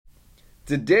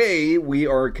Today, we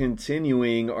are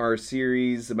continuing our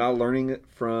series about learning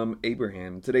from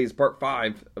Abraham. Today is part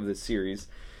 5 of this series.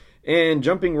 And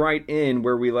jumping right in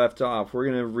where we left off, we're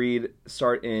going to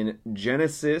start in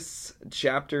Genesis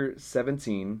chapter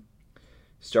 17,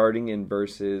 starting in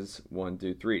verses 1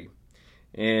 through 3.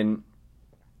 And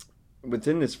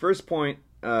within this first point,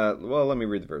 let me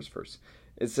read the verse first.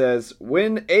 It says,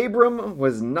 "When Abram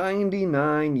was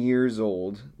 99 years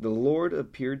old, the Lord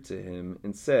appeared to him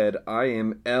and said, I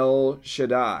am El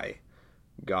Shaddai,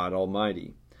 God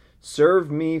Almighty. Serve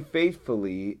me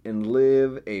faithfully and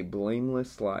live a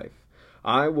blameless life.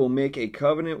 I will make a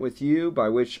covenant with you by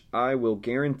which I will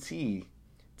guarantee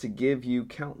to give you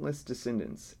countless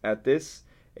descendants." At this,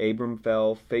 Abram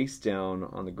fell face down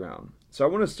on the ground. So I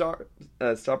want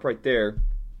to stop right there.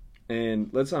 And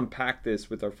let's unpack this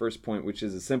with our first point, which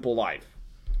is a simple life.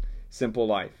 Simple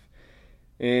life.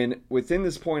 And within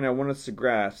this point, I want us to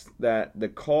grasp that the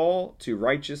call to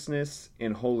righteousness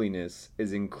and holiness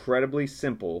is incredibly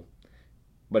simple,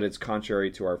 but it's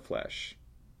contrary to our flesh.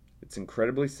 It's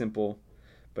incredibly simple,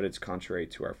 but it's contrary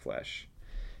to our flesh.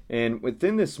 And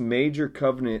within this major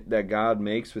covenant that God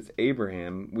makes with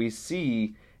Abraham, we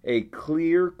see a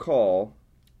clear call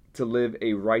to live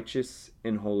a righteous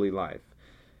and holy life.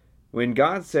 When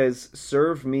God says,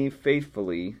 "Serve me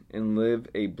faithfully and live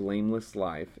a blameless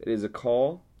life," it is a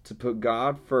call to put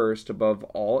God first above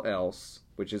all else,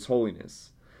 which is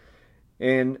holiness,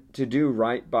 and to do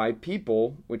right by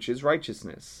people, which is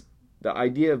righteousness. The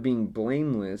idea of being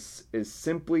blameless is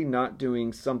simply not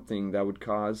doing something that would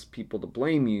cause people to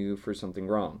blame you for something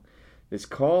wrong. This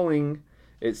calling,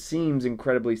 it seems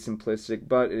incredibly simplistic,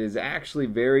 but it is actually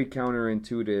very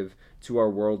counterintuitive to our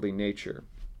worldly nature.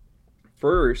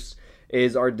 First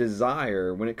is our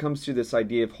desire when it comes to this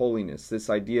idea of holiness, this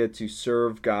idea to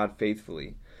serve God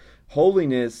faithfully.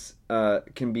 Holiness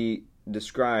can be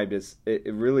described as,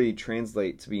 it really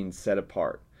translates to being set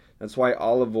apart. That's why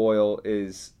olive oil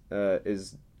is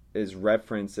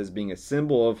referenced as being a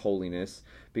symbol of holiness,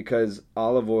 because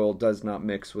olive oil does not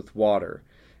mix with water.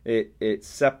 It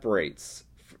separates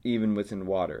even within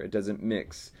water. It doesn't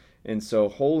mix. And so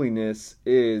holiness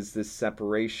is this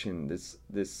separation, this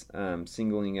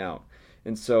singling out.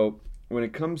 And so when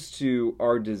it comes to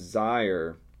our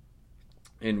desire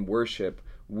in worship,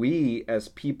 we as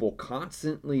people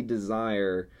constantly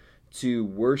desire to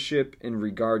worship and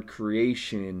regard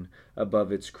creation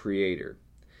above its creator.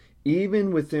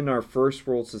 Even within our first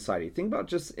world society, think about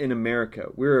just in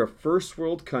America. We're a first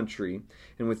world country,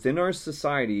 and within our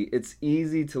society, it's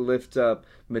easy to lift up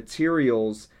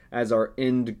materials as our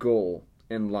end goal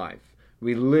in life.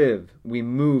 We live, we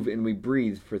move, and we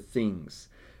breathe for things.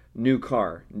 New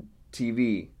car,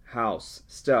 TV, house,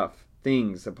 stuff,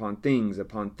 things upon things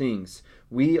upon things.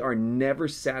 We are never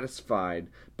satisfied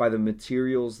by the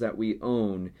materials that we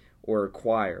own or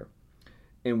acquire,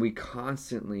 and we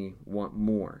constantly want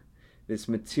more. This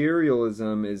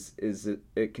materialism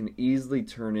it can easily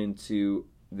turn into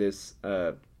this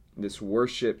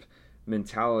worship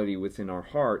mentality within our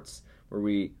hearts, where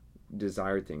we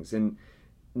desire things. And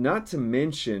not to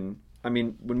mention,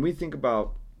 when we think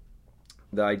about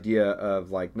the idea of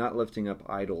like not lifting up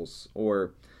idols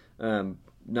or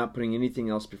not putting anything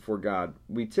else before God,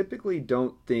 we typically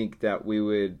don't think that we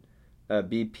would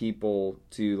be people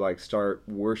to like start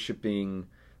worshiping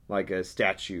like a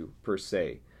statue per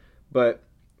se. But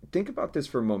think about this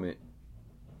for a moment.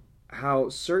 How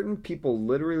certain people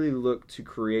literally look to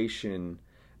creation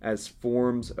as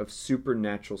forms of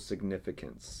supernatural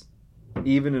significance,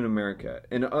 even in America.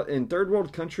 And in third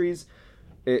world countries,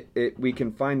 we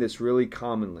can find this really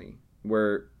commonly,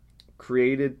 where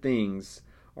created things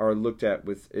are looked at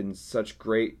in such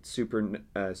great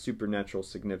supernatural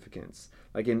significance.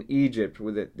 Like in Egypt,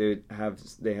 with it,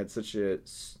 they had such a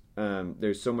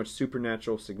there's so much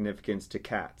supernatural significance to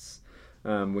cats.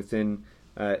 Within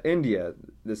India,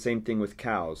 the same thing with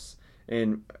cows,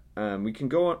 and we can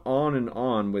go on and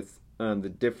on with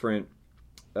the different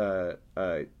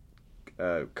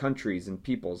countries and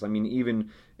peoples. Even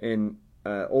in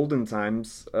olden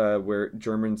times, where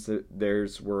Germans,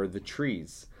 theirs were the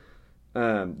trees.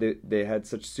 They had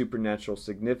such supernatural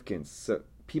significance. So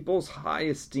people's high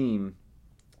esteem,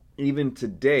 even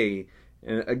today,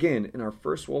 and again, in our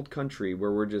first world country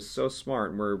where we're just so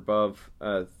smart and we're above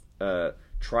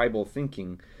tribal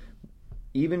thinking,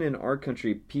 even in our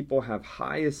country, people have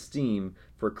high esteem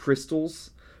for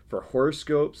crystals, for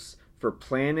horoscopes, for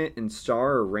planet and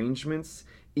star arrangements,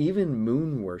 even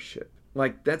moon worship.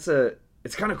 Like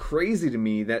it's kind of crazy to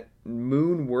me that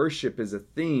moon worship is a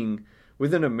thing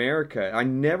within America. I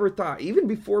never thought, even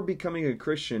before becoming a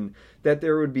Christian, that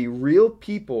there would be real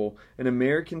people in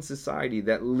American society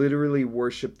that literally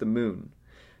worship the moon.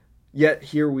 Yet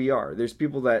here we are. There's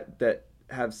people that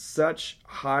have such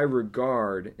high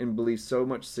regard and believe so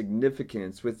much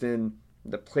significance within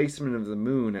the placement of the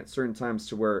moon at certain times,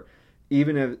 to where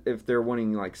even if they're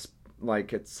wanting like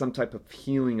it's some type of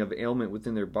healing of ailment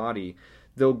within their body,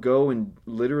 they'll go and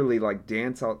literally like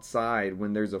dance outside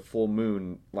when there's a full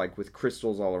moon, like with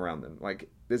crystals all around them. Like,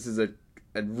 this is a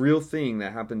real thing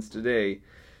that happens today.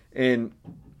 And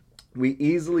we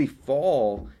easily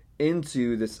fall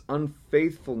into this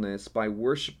unfaithfulness by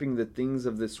worshiping the things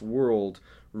of this world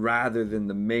rather than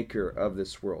the maker of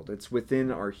this world. It's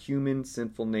within our human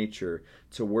sinful nature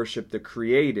to worship the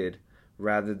created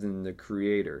rather than the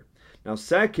creator. Now,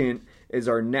 second is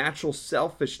our natural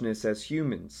selfishness as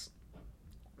humans.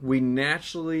 We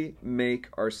naturally make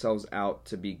ourselves out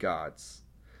to be gods.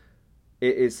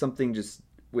 It is something just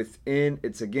within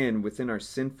our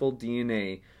sinful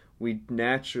DNA. We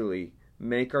naturally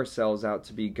make ourselves out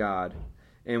to be God,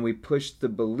 and we push the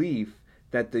belief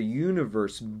that the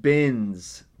universe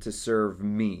bends to serve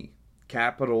me,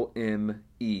 capital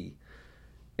M-E.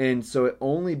 And so it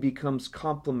only becomes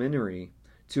complementary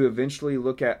to eventually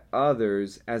look at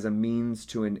others as a means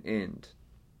to an end.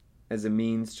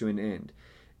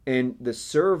 And the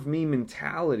serve me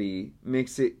mentality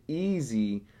makes it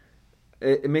easy.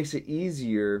 It makes it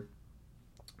easier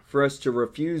for us to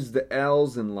refuse the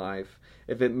L's in life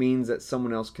if it means that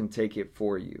someone else can take it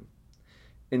for you.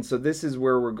 And so this is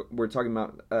where we're talking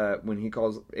about when he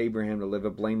calls Abraham to live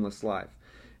a blameless life.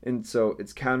 And so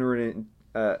it's counterintuitive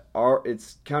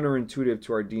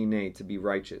to our DNA to be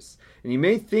righteous. And you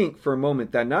may think for a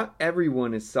moment that not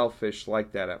everyone is selfish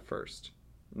like that at first.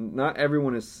 Not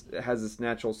everyone has this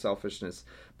natural selfishness.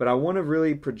 But I want to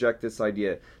really project this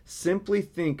idea. Simply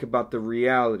think about the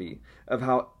reality of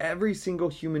how every single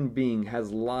human being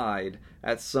has lied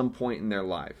at some point in their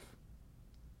life.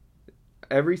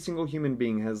 Every single human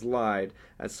being has lied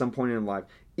at some point in their life.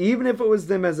 Even if it was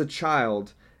them as a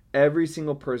child, every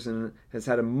single person has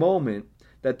had a moment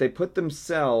that they put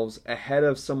themselves ahead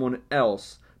of someone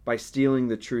else by stealing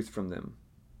the truth from them.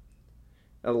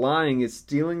 Lying is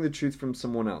stealing the truth from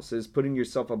someone else. It is putting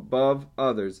yourself above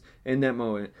others in that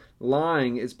moment.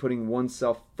 Lying is putting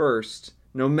oneself first,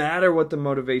 no matter what the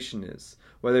motivation is.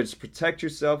 Whether it's to protect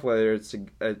yourself, whether it's to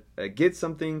get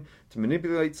something, to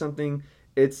manipulate something,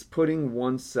 it's putting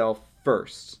oneself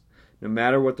first, no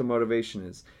matter what the motivation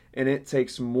is. And it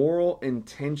takes moral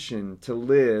intention to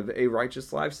live a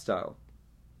righteous lifestyle.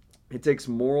 It takes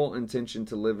moral intention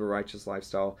to live a righteous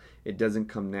lifestyle. It doesn't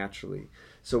come naturally.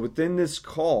 So within this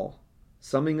call,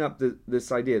 summing up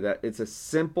this idea that it's a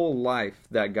simple life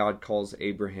that God calls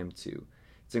Abraham to.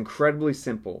 It's incredibly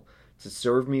simple to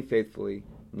serve me faithfully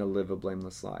and to live a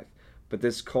blameless life. But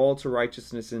this call to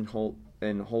righteousness and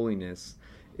holiness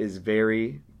is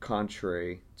very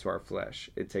contrary to our flesh.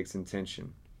 It takes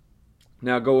intention.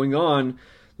 Now, going on,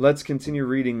 let's continue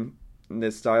reading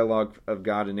this dialogue of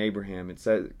God and Abraham.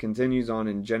 It continues on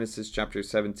in Genesis chapter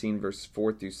 17, verse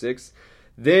 4 through 6.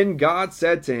 Then God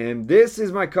said to him, "This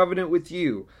is my covenant with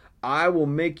you. I will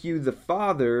make you the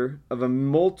father of a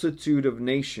multitude of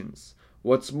nations.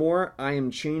 What's more, I am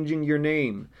changing your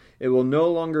name. It will no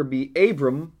longer be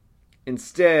Abram.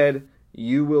 Instead,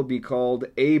 you will be called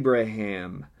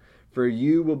Abraham. For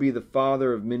you will be the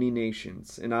father of many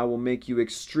nations, and I will make you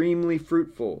extremely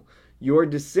fruitful. Your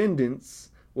descendants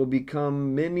will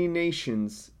become many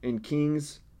nations, and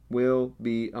kings will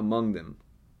be among them."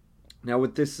 Now,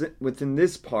 within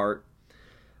this part,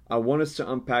 I want us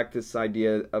to unpack this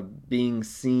idea of being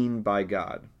seen by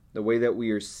God, the way that we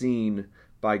are seen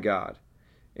by God.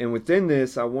 And within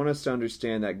this, I want us to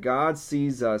understand that God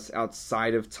sees us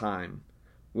outside of time,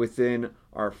 within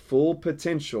our full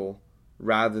potential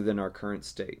rather than our current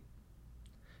state.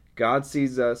 God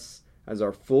sees us as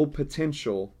our full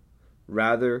potential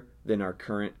rather than our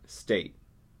current state.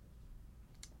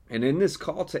 And in this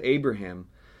call to Abraham,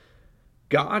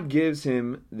 God gives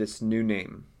him this new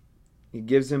name. He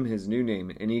gives him his new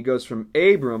name, and he goes from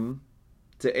Abram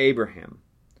to Abraham.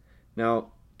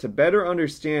 Now, to better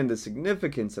understand the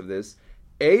significance of this,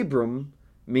 Abram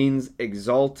means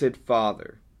exalted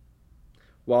father,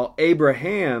 while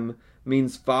Abraham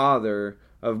means father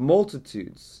of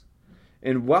multitudes.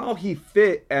 And while he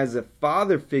fit as a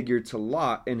father figure to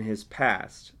Lot in his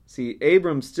past, see,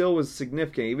 Abram still was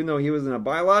significant. Even though he wasn't a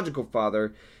biological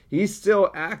father, he still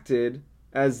acted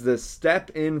as the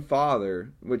step-in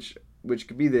father, which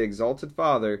could be the exalted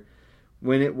father,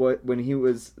 when he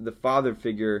was the father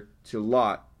figure to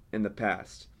Lot in the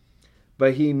past.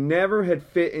 but he never had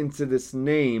fit into this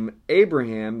name,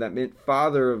 Abraham, that meant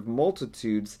father of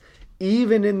multitudes,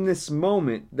 even in this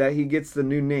moment that he gets the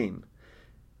new name.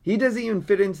 He doesn't even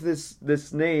fit into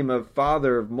this name of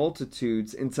father of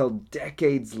multitudes until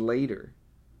decades later.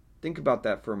 Think about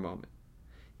that for a moment.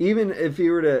 Even if he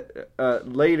were to,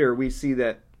 later we see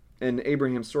that in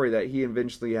Abraham's story that he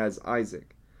eventually has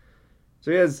Isaac. So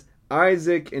he has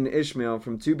Isaac and Ishmael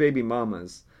from two baby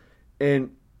mamas.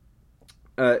 And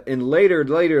later,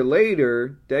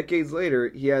 decades later,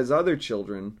 he has other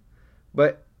children.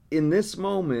 But in this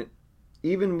moment,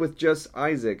 even with just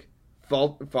Isaac,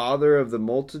 father of the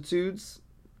multitudes,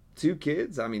 2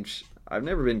 kids. I mean, I've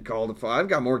never been called a father. I've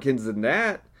got more kids than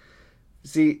that.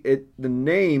 See, the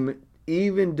name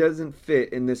even doesn't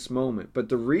fit in this moment. But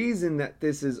the reason that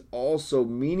this is also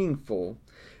meaningful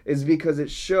is because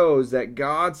it shows that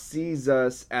God sees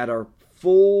us at our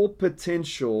full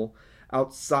potential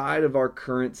outside of our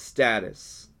current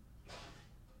status.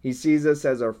 He sees us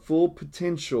as our full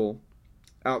potential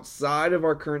outside of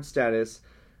our current status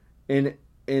and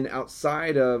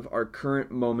outside of our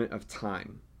current moment of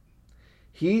time.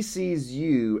 He sees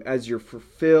you as your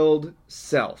fulfilled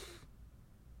self.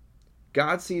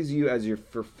 God sees you as your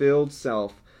fulfilled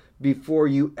self before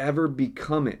you ever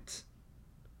become it.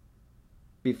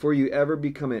 Before you ever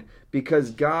become it.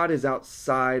 Because God is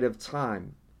outside of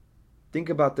time. Think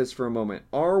about this for a moment.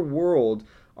 Our world,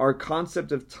 our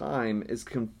concept of time is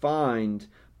confined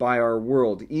by our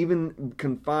world, even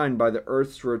confined by the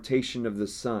Earth's rotation of the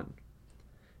sun.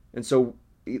 And so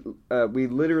we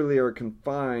literally are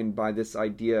confined by this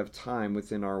idea of time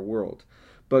within our world.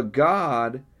 But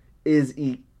God is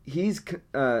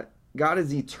God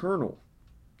is eternal.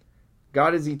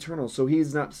 God is eternal, so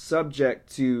He's not subject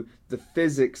to the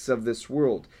physics of this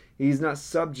world. He's not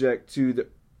subject to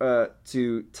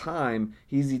time.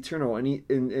 He's eternal, and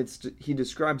He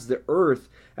describes the earth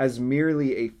as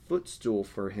merely a footstool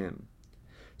for Him.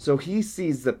 So He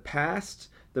sees the past,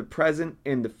 the present,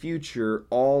 and the future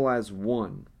all as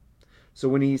one. So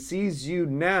when He sees you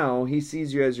now, He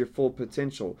sees you as your full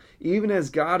potential. Even as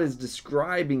God is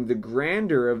describing the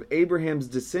grandeur of Abraham's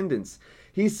descendants,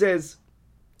 He says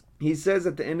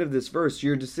at the end of this verse,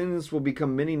 your descendants will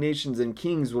become many nations and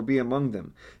kings will be among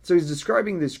them. So He's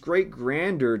describing this great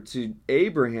grandeur to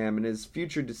Abraham and his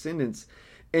future descendants,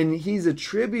 and He's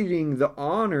attributing the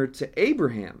honor to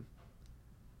Abraham.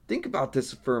 Think about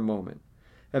this for a moment.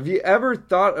 Have you ever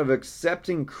thought of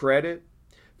accepting credit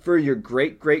for your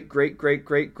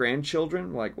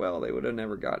great-great-great-great-great-grandchildren? Like, well, they would have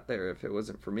never got there if it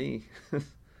wasn't for me.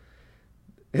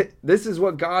 This is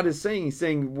what God is saying. He's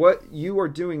saying what you are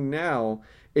doing now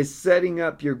is setting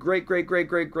up your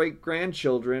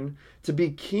great-great-great-great-great-grandchildren to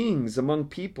be kings among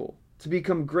people, to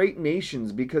become great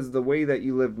nations because of the way that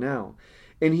you live now.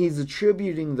 And He's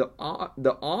attributing the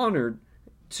honor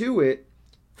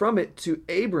from it to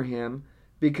Abraham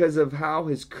because of how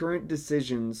his current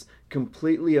decisions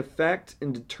completely affect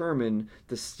and determine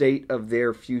the state of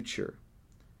their future.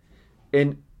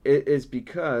 And it is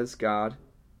because God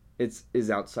is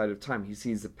outside of time. He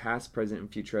sees the past, present,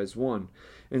 and future as one.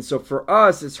 And so for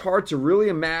us, it's hard to really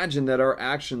imagine that our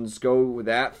actions go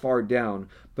that far down.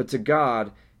 But to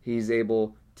God, He's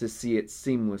able to see it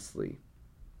seamlessly.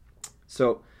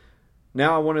 So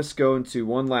now I want us to go into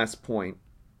one last point,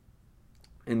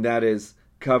 and that is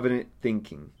covenant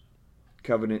thinking.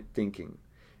 Covenant thinking.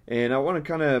 And I want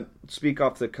to kind of speak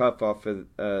off the cuff off of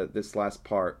this last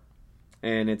part.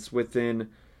 And it's within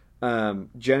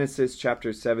Genesis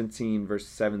chapter 17, verse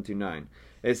 7 through 9.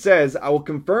 It says, I will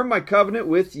confirm my covenant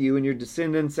with you and your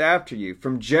descendants after you,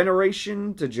 from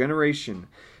generation to generation.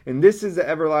 And this is the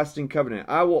everlasting covenant.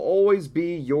 I will always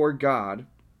be your God,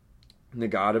 and the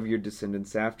God of your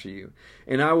descendants after you.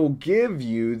 And I will give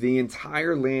you the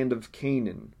entire land of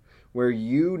Canaan, where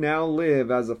you now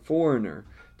live as a foreigner,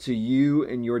 to you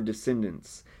and your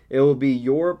descendants. It will be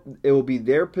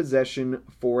their possession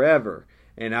forever,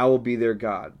 and I will be their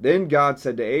God. Then God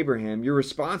said to Abraham, your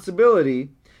responsibility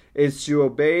is to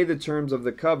obey the terms of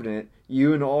the covenant.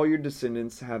 You and all your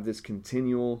descendants have this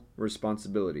continual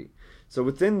responsibility. So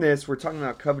within this, we're talking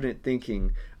about covenant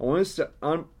thinking. I want us to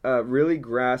really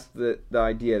grasp the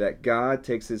idea that God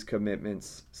takes His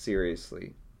commitments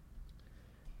seriously.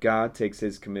 God takes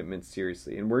His commitments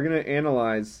seriously. And we're going to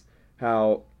analyze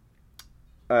how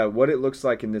what it looks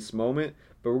like in this moment,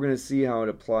 but we're going to see how it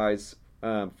applies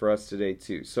for us today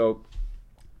too. So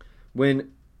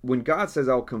when God says,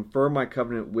 I'll confirm my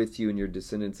covenant with you and your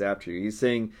descendants after you, He's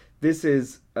saying this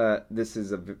is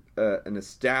an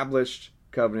established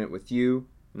covenant with you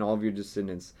and all of your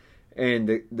descendants.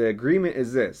 And the agreement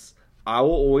is this: I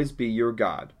will always be your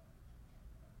God.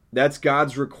 That's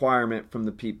God's requirement from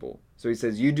the people. So he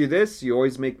says, you do this, you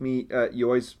always make me, you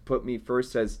always put me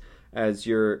first as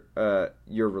your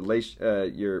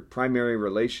primary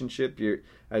relationship,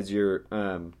 as your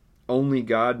only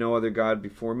God, no other God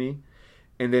before me,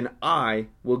 and then I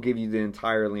will give you the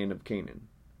entire land of Canaan.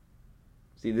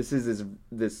 See, this is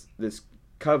this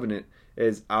covenant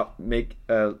is make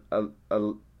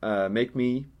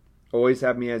me always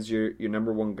have me as your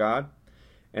number one God,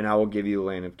 and I will give you the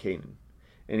land of Canaan.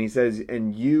 And he says,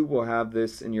 and you will have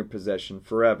this in your possession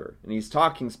forever. And he's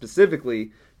talking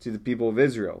specifically to the people of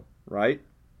Israel, right?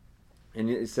 And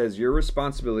it says, your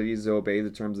responsibility is to obey the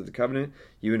terms of the covenant.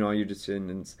 You and all your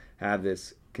descendants have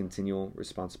this continual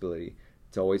responsibility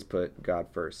to always put God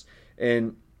first.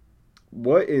 And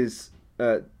what is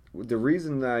the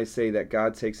reason that I say that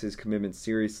God takes his commitment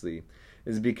seriously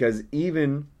is because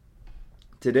even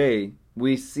today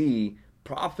we see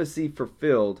prophecy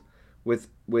fulfilled with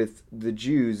the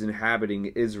Jews inhabiting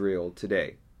Israel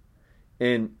today.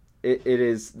 And it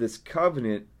is this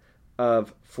covenant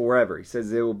of forever. He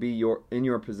says it will be in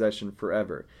your possession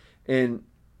forever. And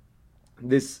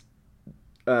this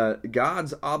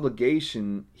God's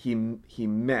obligation he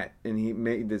met, and he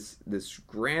made this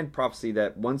grand prophecy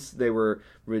that once they would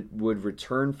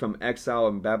return from exile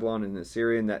in Babylon and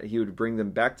Assyria, and that he would bring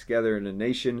them back together in a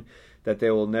nation that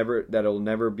they'll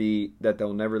never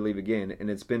leave again. And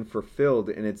it's been fulfilled,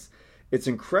 and it's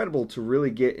incredible to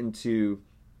really get into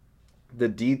the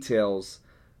details.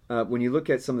 When you look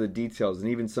at some of the details and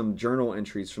even some journal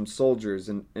entries from soldiers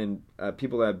and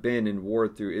people that have been in war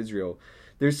through Israel,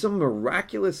 there's some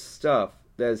miraculous stuff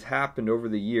that has happened over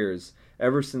the years,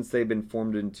 ever since they've been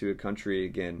formed into a country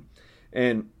again,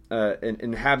 and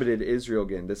inhabited Israel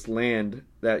again, this land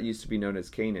that used to be known as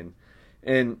Canaan.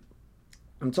 And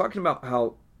I'm talking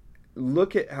about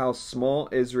look at how small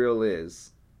Israel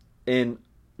is, and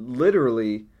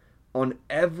literally on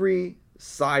every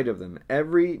side of them,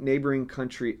 every neighboring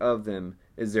country of them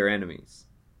is their enemies.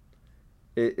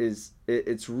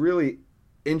 It's really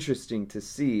interesting to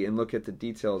see and look at the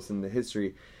details in the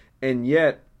history, and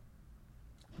yet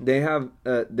they have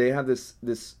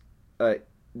this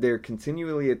they're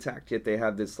continually attacked, yet they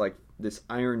have this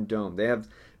iron dome. They have,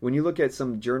 when you look at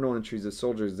some journal entries of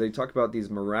soldiers, they talk about these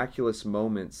miraculous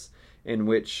moments in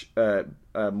which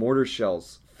mortar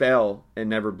shells fell and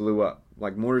never blew up,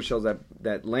 like mortar shells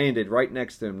that landed right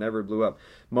next to them never blew up.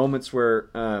 Moments where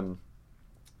two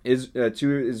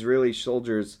Israeli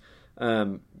soldiers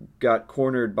got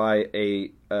cornered by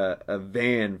a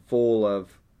van full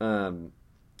of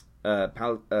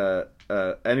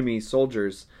enemy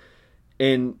soldiers,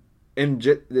 and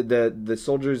the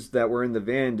soldiers that were in the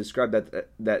van described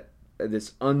that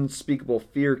this unspeakable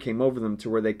fear came over them to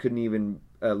where they couldn't even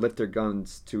lift their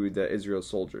guns to the Israel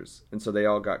soldiers, and so they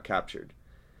all got captured.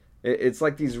 It's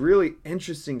like these really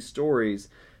interesting stories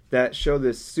that show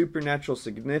this supernatural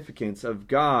significance of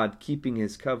God keeping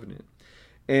his covenant.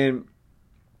 And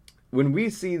when we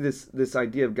see this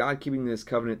idea of God keeping this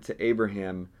covenant to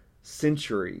Abraham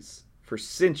centuries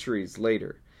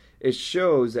later, it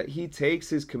shows that he takes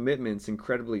his commitments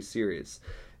incredibly serious.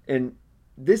 And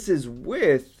this is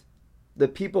with the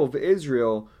people of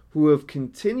Israel who have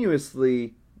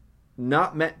continuously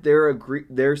not met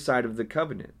their side of the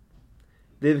covenant.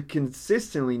 They've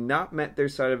consistently not met their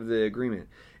side of the agreement.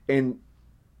 And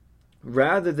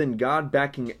rather than God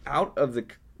backing out of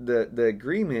the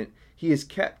agreement, he has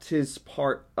kept his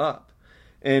part up.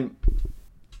 And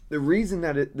the reason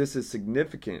that this is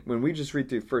significant, when we just read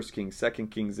through 1 Kings, 2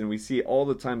 Kings, and we see all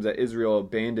the times that Israel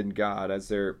abandoned God as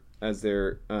their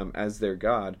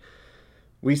God,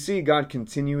 we see God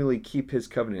continually keep his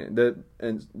covenant.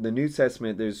 In the New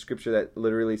Testament, there's scripture that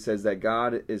literally says that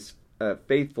God is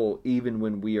faithful even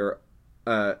when we are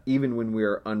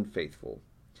unfaithful.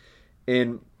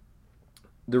 And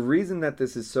the reason that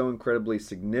this is so incredibly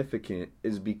significant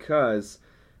is because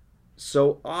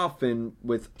so often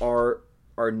with our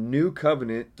new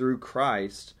covenant through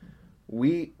Christ,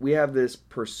 we have this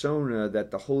persona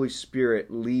that the Holy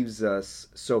Spirit leaves us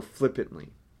so flippantly.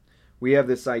 We have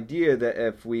this idea that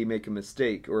if we make a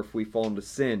mistake or if we fall into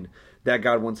sin, that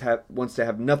God wants to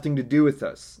have nothing to do with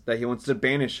us, that he wants to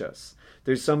banish us.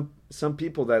 There's some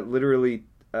people that literally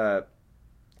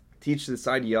teach this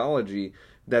ideology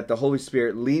that the Holy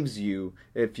Spirit leaves you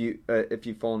if you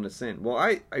fall into sin. Well,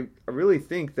 I really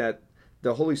think that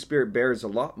the Holy Spirit bears a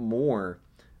lot more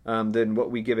than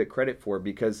what we give it credit for,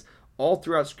 because all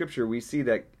throughout Scripture we see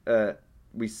that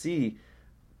we see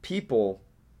people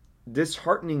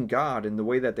disheartening God in the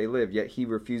way that they live, yet he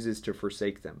refuses to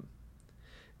forsake them.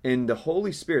 And the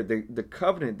Holy Spirit, the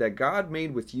covenant that God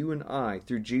made with you and I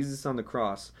through Jesus on the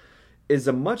cross, is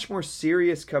a much more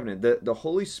serious covenant. The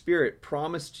Holy Spirit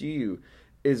promised you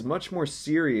is much more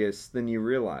serious than you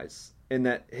realize, and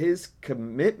that his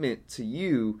commitment to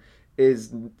you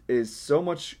is so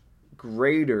much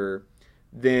greater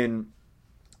than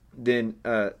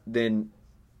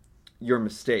your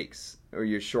mistakes or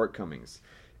your shortcomings,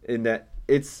 in that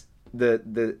it's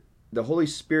the Holy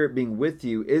Spirit being with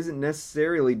you isn't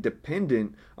necessarily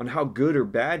dependent on how good or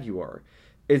bad you are.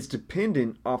 It's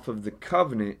dependent off of the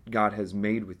covenant God has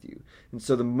made with you. And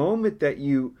so the moment that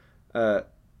you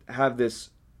have this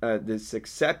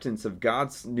acceptance of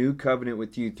God's new covenant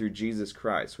with you through Jesus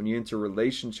Christ, when you enter a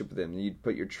relationship with him and you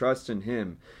put your trust in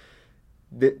him,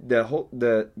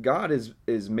 the God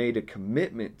is made a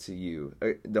commitment to you.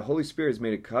 The Holy Spirit has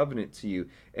made a covenant to you,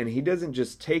 and he doesn't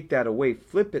just take that away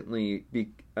flippantly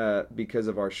because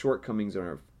of our shortcomings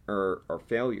and our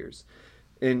failures.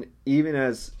 And even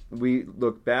as we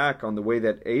look back on the way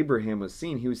that Abraham was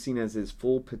seen, he was seen as his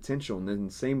full potential. And in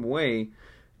the same way,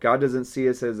 God doesn't see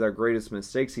us as our greatest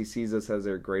mistakes. He sees us as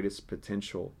our greatest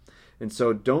potential. And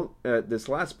so this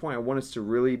last point, I want us to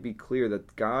really be clear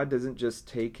that God doesn't just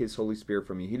take his Holy Spirit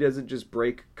from you. He doesn't just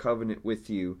break covenant with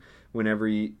you whenever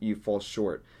you fall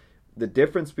short. The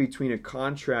difference between a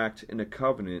contract and a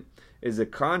covenant is a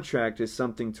contract is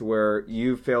something to where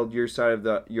you failed your side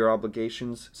of your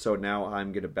obligations, so now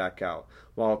I'm going to back out.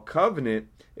 While covenant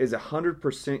is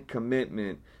 100%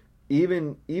 commitment,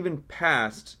 even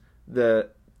past the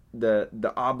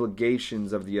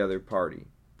obligations of the other party.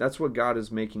 That's what God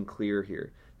is making clear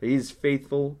here. That he's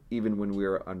faithful even when we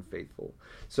are unfaithful.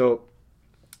 So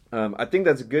I think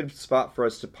that's a good spot for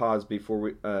us to pause before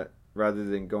we, rather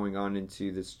than going on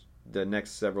into the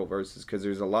next several verses, because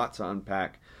there's a lot to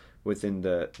unpack within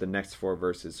the next 4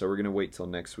 verses. So we're going to wait till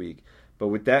next week. But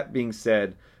with that being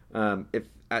said, if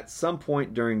at some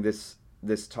point during this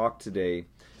talk today,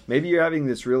 maybe you're having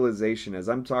this realization as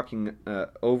I'm talking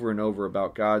over and over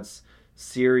about God's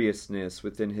seriousness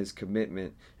within his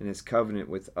commitment and his covenant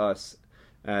with us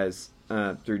as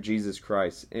through Jesus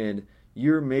Christ, and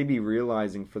you're maybe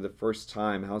realizing for the first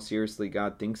time how seriously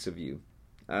God thinks of you,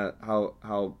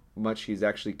 how much he's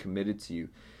actually committed to you.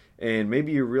 And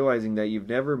maybe you're realizing that you've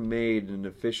never made an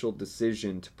official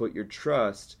decision to put your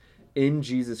trust in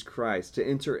Jesus Christ, to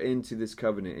enter into this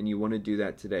covenant, and you want to do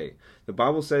that today. The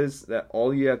Bible says that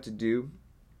all you have to do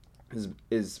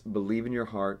is believe in your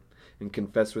heart and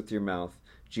confess with your mouth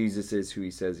Jesus is who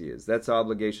he says he is. That's the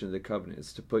obligation of the covenant,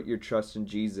 is to put your trust in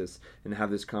Jesus and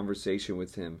have this conversation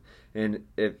with him. And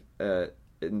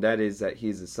and that is that he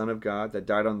is the Son of God that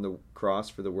died on the cross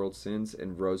for the world's sins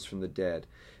and rose from the dead.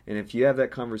 And if you have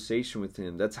that conversation with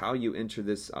him, that's how you enter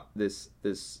this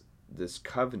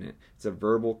covenant. It's a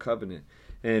verbal covenant.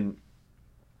 And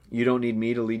you don't need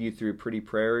me to lead you through a pretty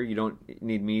prayer. You don't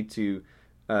need me to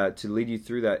lead you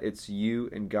through that. It's you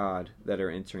and God that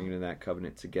are entering into that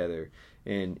covenant together.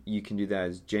 And you can do that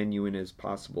as genuine as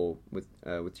possible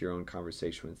with your own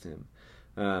conversation with him.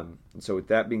 So with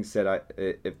that being said,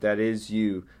 if that is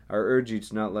you, I urge you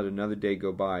to not let another day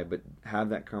go by, but have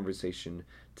that conversation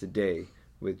today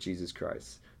with Jesus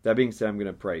Christ. That being said, I'm going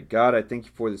to pray. God, I thank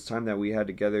you for this time that we had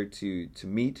together to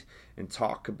meet and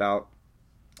talk about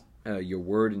your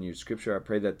word and your scripture. I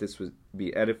pray that this would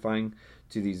be edifying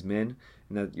to these men,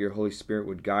 and that your Holy Spirit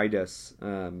would guide us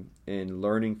in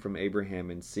learning from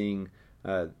Abraham and seeing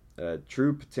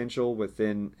true potential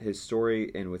within his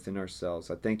story and within ourselves.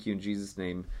 I thank you in Jesus'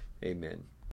 name. Amen.